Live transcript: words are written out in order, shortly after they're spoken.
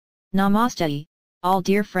Namaste, all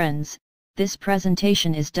dear friends. This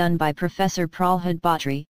presentation is done by Professor Pralhad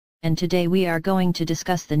Bhatri, and today we are going to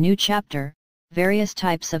discuss the new chapter, various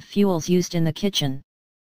types of fuels used in the kitchen.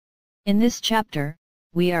 In this chapter,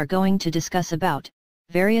 we are going to discuss about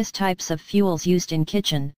various types of fuels used in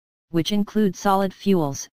kitchen, which include solid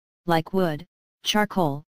fuels, like wood,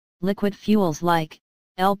 charcoal, liquid fuels like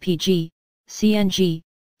LPG, CNG,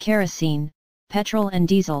 kerosene, petrol and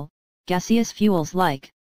diesel, gaseous fuels like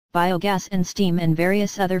biogas and steam, and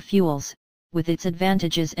various other fuels, with its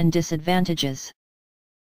advantages and disadvantages.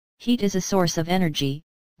 Heat is a source of energy,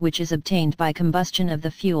 which is obtained by combustion of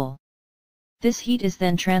the fuel. This heat is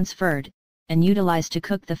then transferred, and utilized to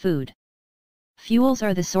cook the food. Fuels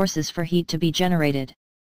are the sources for heat to be generated.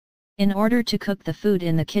 In order to cook the food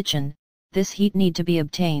in the kitchen, this heat need to be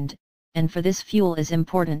obtained, and for this fuel is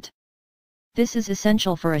important. This is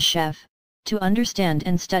essential for a chef, to understand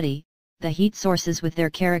and study the heat sources with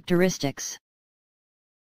their characteristics.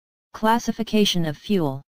 Classification of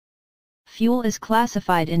fuel. Fuel is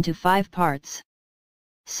classified into 5 parts: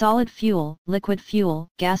 solid fuel, liquid fuel,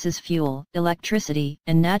 gaseous fuel, electricity,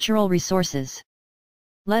 and natural resources.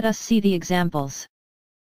 Let us see the examples.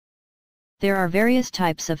 There are various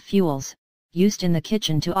types of fuels, used in the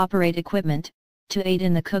kitchen to operate equipment, to aid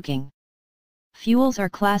in the cooking. Fuels are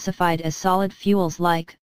classified as solid fuels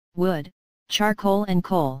like wood, charcoal and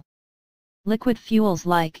coal. Liquid fuels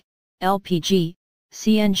like LPG,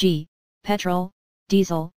 CNG, petrol,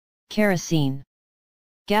 diesel, kerosene.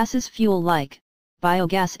 Gaseous fuel like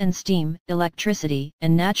biogas and steam, electricity,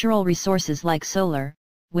 and natural resources like solar,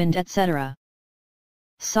 wind, etc.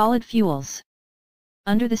 Solid fuels.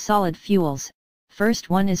 Under the solid fuels, first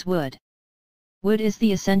one is wood. Wood is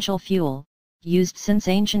the essential fuel, used since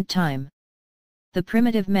ancient time. The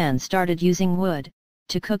primitive man started using wood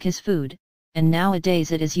to cook his food, and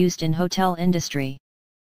nowadays it is used in hotel industry.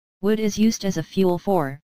 Wood is used as a fuel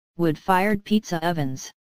for wood-fired pizza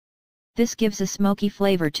ovens. This gives a smoky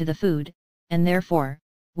flavor to the food, and therefore,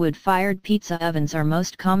 wood-fired pizza ovens are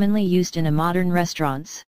most commonly used in a modern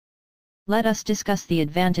restaurants. Let us discuss the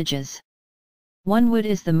advantages. 1. Wood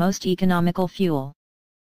is the most economical fuel.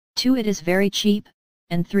 2. It is very cheap,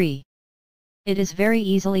 and 3. It is very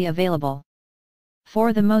easily available.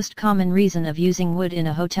 4. The most common reason of using wood in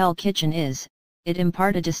a hotel kitchen is, it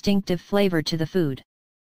impart a distinctive flavor to the food.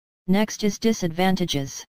 Next is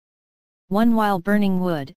disadvantages. 1. While burning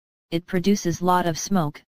wood, it produces lot of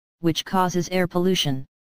smoke, which causes air pollution.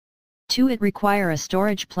 2. It require a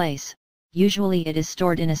storage place, usually it is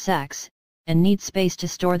stored in a sacks, and need space to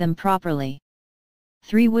store them properly.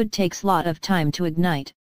 3. Wood takes lot of time to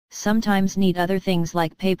ignite, sometimes need other things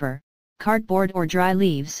like paper, cardboard or dry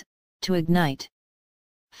leaves, to ignite.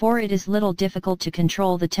 4. It is little difficult to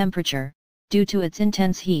control the temperature, due to its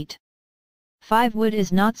intense heat. 5. Wood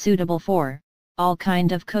is not suitable for all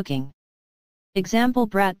kind of cooking. Example: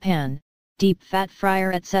 brat pan, deep fat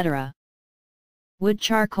fryer, etc. Wood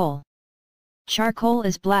charcoal. Charcoal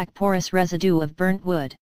is black porous residue of burnt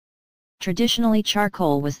wood. Traditionally,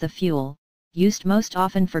 charcoal was the fuel, used most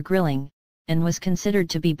often for grilling, and was considered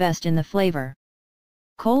to be best in the flavor.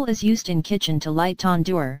 Coal is used in kitchen to light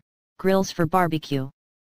tandoor, grills for barbecue.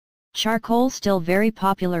 Charcoal still very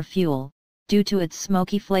popular fuel, due to its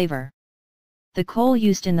smoky flavor. The coal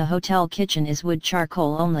used in the hotel kitchen is wood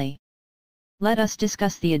charcoal only. Let us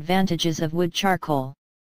discuss the advantages of wood charcoal.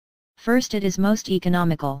 First, it is most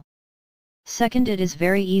economical. Second, it is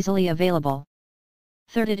very easily available.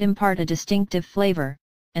 Third, it impart a distinctive flavor,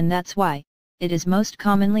 and that's why it is most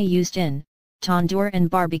commonly used in tandoor and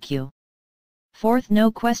barbecue. Fourth,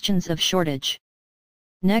 no questions of shortage.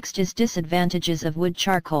 Next is disadvantages of wood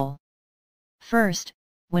charcoal. First,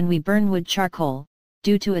 when we burn wood charcoal,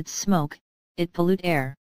 due to its smoke, it pollute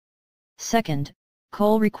air. Second,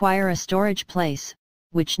 coal require a storage place,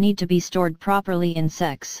 which need to be stored properly in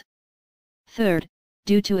sacks. Third,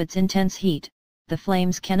 due to its intense heat, the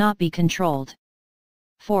flames cannot be controlled.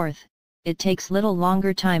 Fourth, it takes little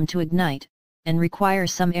longer time to ignite, and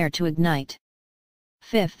requires some air to ignite.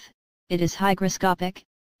 Fifth, it is hygroscopic,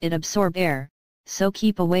 it absorb air, so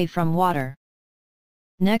keep away from water.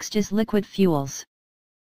 Next is liquid fuels.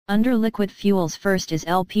 Under liquid fuels, first is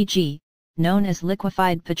LPG, known as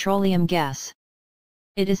liquefied petroleum gas.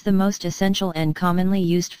 It is the most essential and commonly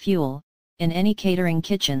used fuel, in any catering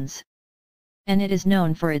kitchens. And it is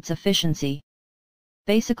known for its efficiency.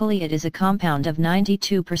 Basically, it is a compound of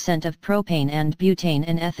 92% of propane and butane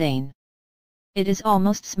and ethane. It is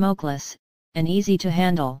almost smokeless, and easy to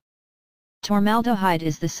handle. Formaldehyde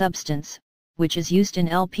is the substance, which is used in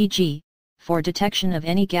LPG, for detection of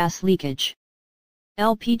any gas leakage.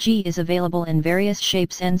 LPG is available in various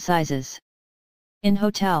shapes and sizes. In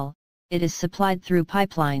hotel, it is supplied through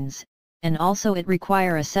pipelines, and also it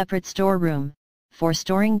require a separate storeroom, for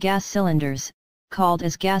storing gas cylinders, called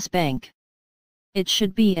as gas bank. It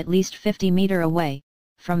should be at least 50 meters away,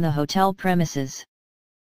 from the hotel premises.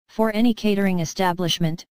 For any catering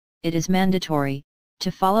establishment, it is mandatory,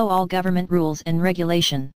 to follow all government rules and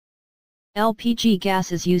regulation. LPG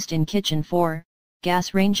gas is used in kitchen for,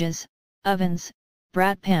 gas ranges, ovens,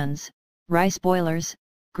 brat pans, rice boilers,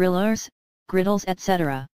 grillers, griddles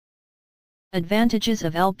etc. Advantages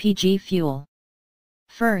of LPG fuel.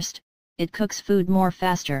 First, it cooks food more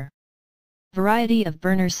faster. Variety of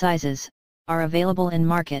burner sizes are available in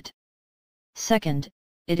market. Second,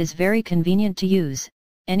 it is very convenient to use,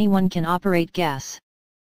 anyone can operate gas.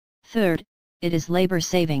 Third, it is labor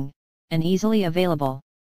saving, and easily available.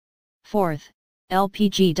 Fourth,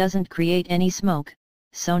 LPG doesn't create any smoke,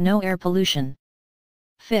 so no air pollution.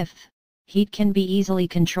 Fifth, heat can be easily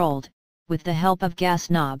controlled, with the help of gas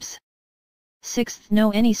knobs. Sixth,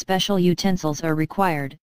 no any special utensils are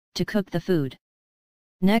required, to cook the food.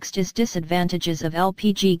 Next is disadvantages of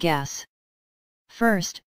LPG gas.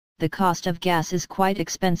 First, the cost of gas is quite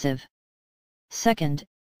expensive. Second,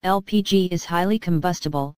 LPG is highly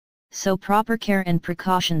combustible, so proper care and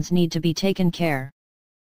precautions need to be taken care.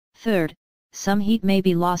 Third, some heat may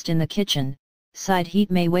be lost in the kitchen, side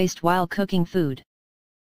heat may waste while cooking food.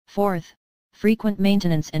 Fourth, frequent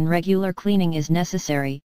maintenance and regular cleaning is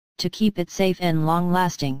necessary, to keep it safe and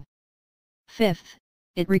long-lasting. Fifth,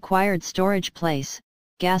 it required storage place,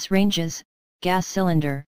 gas ranges, gas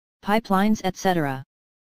cylinder, pipelines etc.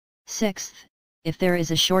 Sixth, if there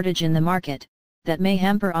is a shortage in the market, that may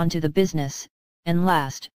hamper onto the business, and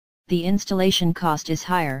last, the installation cost is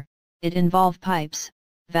higher, it involve pipes,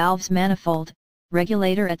 valves manifold,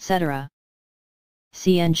 regulator etc.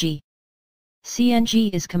 CNG.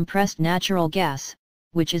 CNG is compressed natural gas,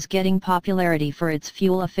 which is getting popularity for its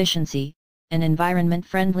fuel efficiency, and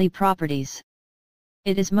environment-friendly properties.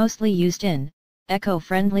 It is mostly used in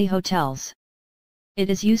eco-friendly hotels. It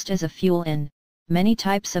is used as a fuel in many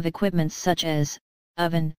types of equipments such as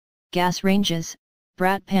oven, gas ranges,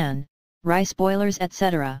 brat pan, rice boilers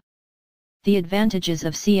etc. The advantages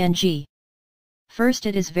of CNG. First,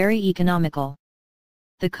 it is very economical.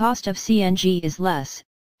 The cost of CNG is less,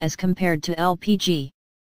 as compared to LPG.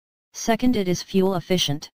 Second, it is fuel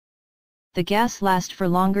efficient. The gas lasts for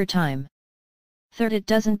longer time. Third, it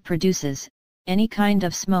doesn't produces any kind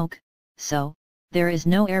of smoke, so there is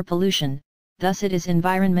no air pollution, thus it is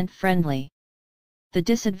environment friendly. The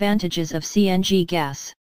disadvantages of CNG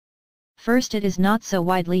gas. First, it is not so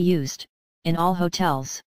widely used in all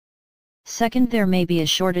hotels. Second, there may be a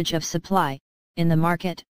shortage of supply in the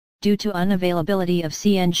market due to unavailability of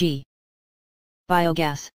CNG.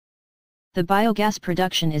 Biogas. The biogas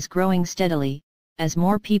production is growing steadily, as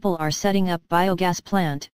more people are setting up biogas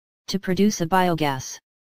plant to produce a biogas.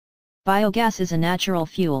 Biogas is a natural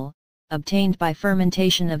fuel, obtained by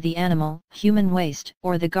fermentation of the animal, human waste,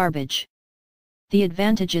 or the garbage. The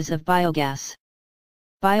advantages of biogas.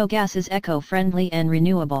 Biogas is eco-friendly and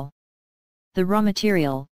renewable. The raw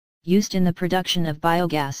material, used in the production of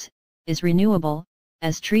biogas, is renewable,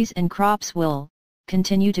 as trees and crops will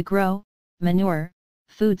continue to grow. Manure,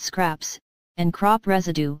 food scraps, and crop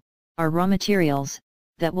residue are raw materials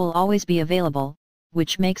that will always be available,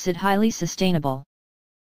 which makes it highly sustainable.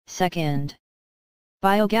 Second,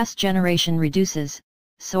 biogas generation reduces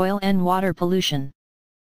soil and water pollution.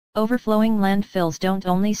 Overflowing landfills don't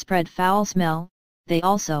only spread foul smell, they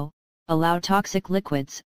also allow toxic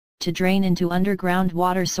liquids to drain into underground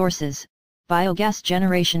water sources. Biogas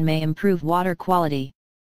generation may improve water quality.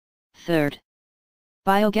 Third,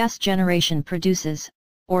 biogas generation produces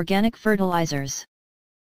organic fertilizers.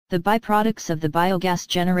 The byproducts of the biogas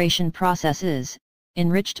generation process is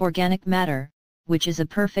enriched organic matter, which is a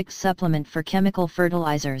perfect supplement for chemical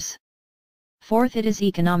fertilizers. Fourth, it is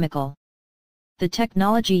economical. The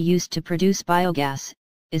technology used to produce biogas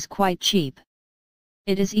is quite cheap.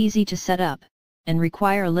 It is easy to set up and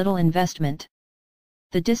require little investment.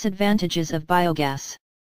 The disadvantages of biogas.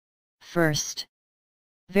 First,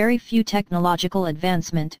 very few technological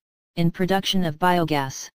advancement in production of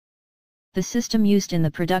biogas. The system used in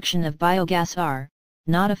the production of biogas are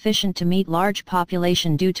not efficient to meet large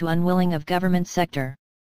population due to unwilling of government sector.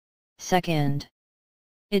 Second,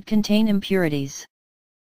 it contain impurities.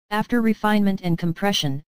 After refinement and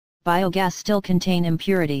compression, biogas still contain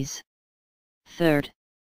impurities. Third,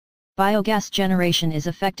 biogas generation is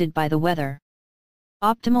affected by the weather.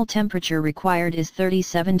 Optimal temperature required is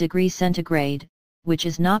 37 degrees centigrade, which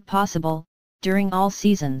is not possible during all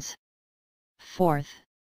seasons. Fourth,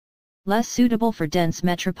 less suitable for dense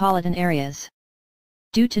metropolitan areas.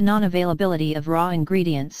 Due to non-availability of raw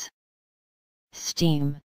ingredients.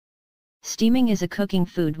 Steam. Steaming is a cooking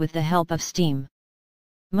food with the help of steam.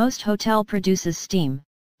 Most hotel produces steam,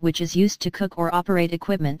 which is used to cook or operate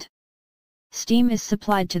equipment. Steam is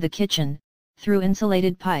supplied to the kitchen, through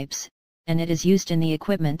insulated pipes, and it is used in the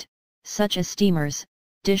equipment, such as steamers,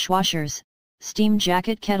 dishwashers, steam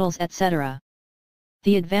jacket kettles, etc.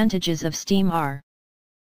 The advantages of steam are: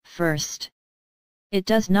 first, it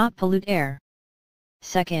does not pollute air.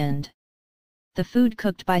 Second, the food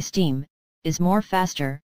cooked by steam is more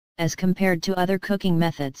faster, as compared to other cooking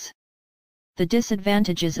methods. The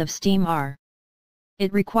disadvantages of steam are: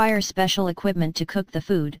 it requires special equipment to cook the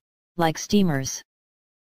food, like steamers.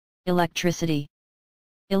 Electricity.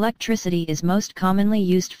 Electricity is most commonly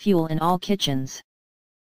used fuel in all kitchens.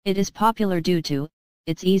 It is popular due to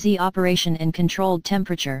its easy operation and controlled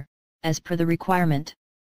temperature, as per the requirement.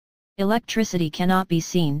 Electricity cannot be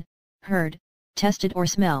seen, heard, tested or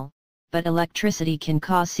smell, but electricity can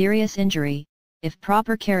cause serious injury, if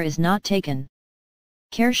proper care is not taken.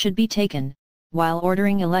 Care should be taken, while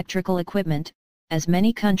ordering electrical equipment, as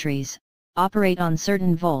many countries operate on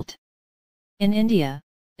certain volt. In India,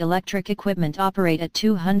 electric equipment operate at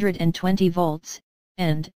 220 volts,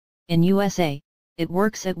 and, in USA, it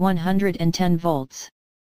works at 110 volts.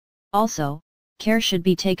 Also, care should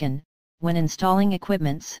be taken, when installing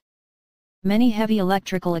equipments. Many heavy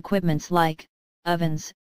electrical equipments like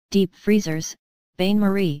ovens, deep freezers,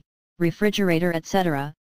 bain-marie, refrigerator,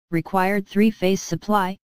 etc., required three-phase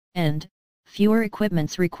supply, and fewer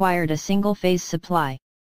equipments required a single-phase supply.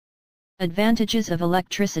 Advantages of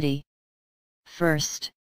electricity.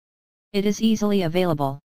 First, it is easily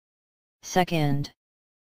available. Second,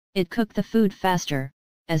 it cooks the food faster,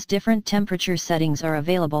 as different temperature settings are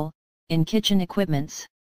available in kitchen equipments.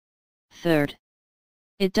 Third,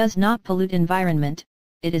 it does not pollute environment,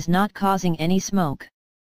 it is not causing any smoke.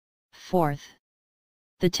 Fourth,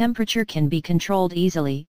 the temperature can be controlled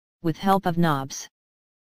easily, with help of knobs.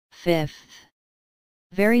 Fifth,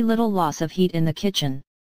 very little loss of heat in the kitchen.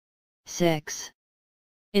 6.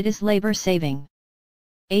 It is labor saving.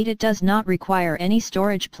 8. It does not require any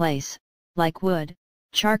storage place, like wood,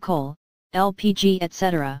 charcoal, LPG,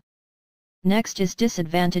 etc. Next is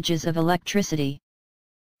disadvantages of electricity.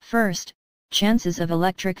 First, chances of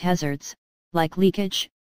electric hazards, like leakage,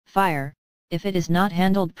 fire, if it is not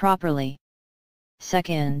handled properly.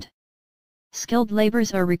 Second, skilled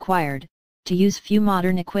labors are required, to use few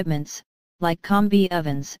modern equipments, like combi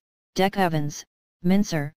ovens, deck ovens,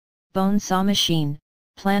 mincer, bone saw machine,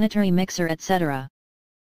 planetary mixer, etc.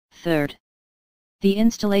 Third, the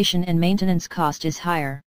installation and maintenance cost is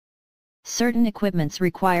higher. Certain equipments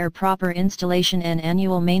require proper installation and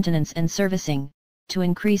annual maintenance and servicing, to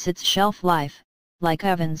increase its shelf life, like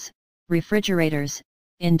ovens, refrigerators,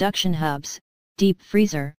 induction hubs, deep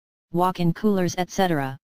freezer, walk-in coolers,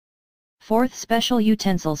 etc. Fourth, special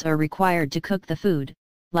utensils are required to cook the food,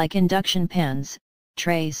 like induction pans,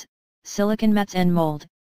 trays, silicon mats and mold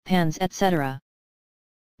pans, etc.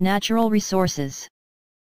 Natural resources.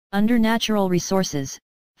 Under natural resources,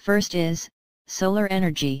 first is solar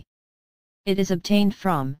energy. It is obtained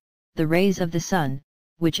from the rays of the sun,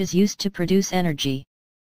 which is used to produce energy.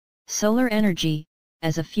 Solar energy,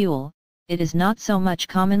 as a fuel, it is not so much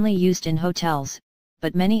commonly used in hotels,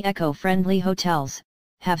 but many eco-friendly hotels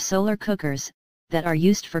have solar cookers that are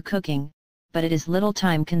used for cooking, but it is little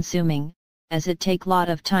time consuming, as it take lot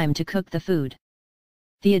of time to cook the food.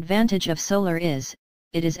 The advantage of solar is,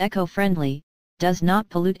 it is eco-friendly, does not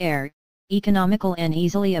pollute air, economical and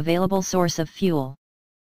easily available source of fuel.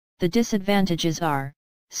 The disadvantages are,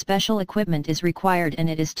 special equipment is required and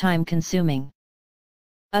it is time consuming.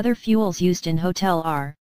 Other fuels used in hotel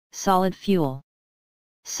are, solid fuel.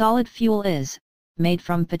 Solid fuel is, made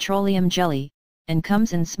from petroleum jelly, and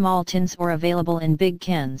comes in small tins or available in big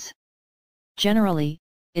cans. Generally,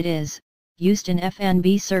 it is, used in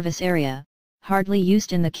F&B service area, hardly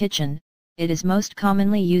used in the kitchen, it is most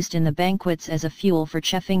commonly used in the banquets as a fuel for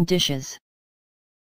chefing dishes.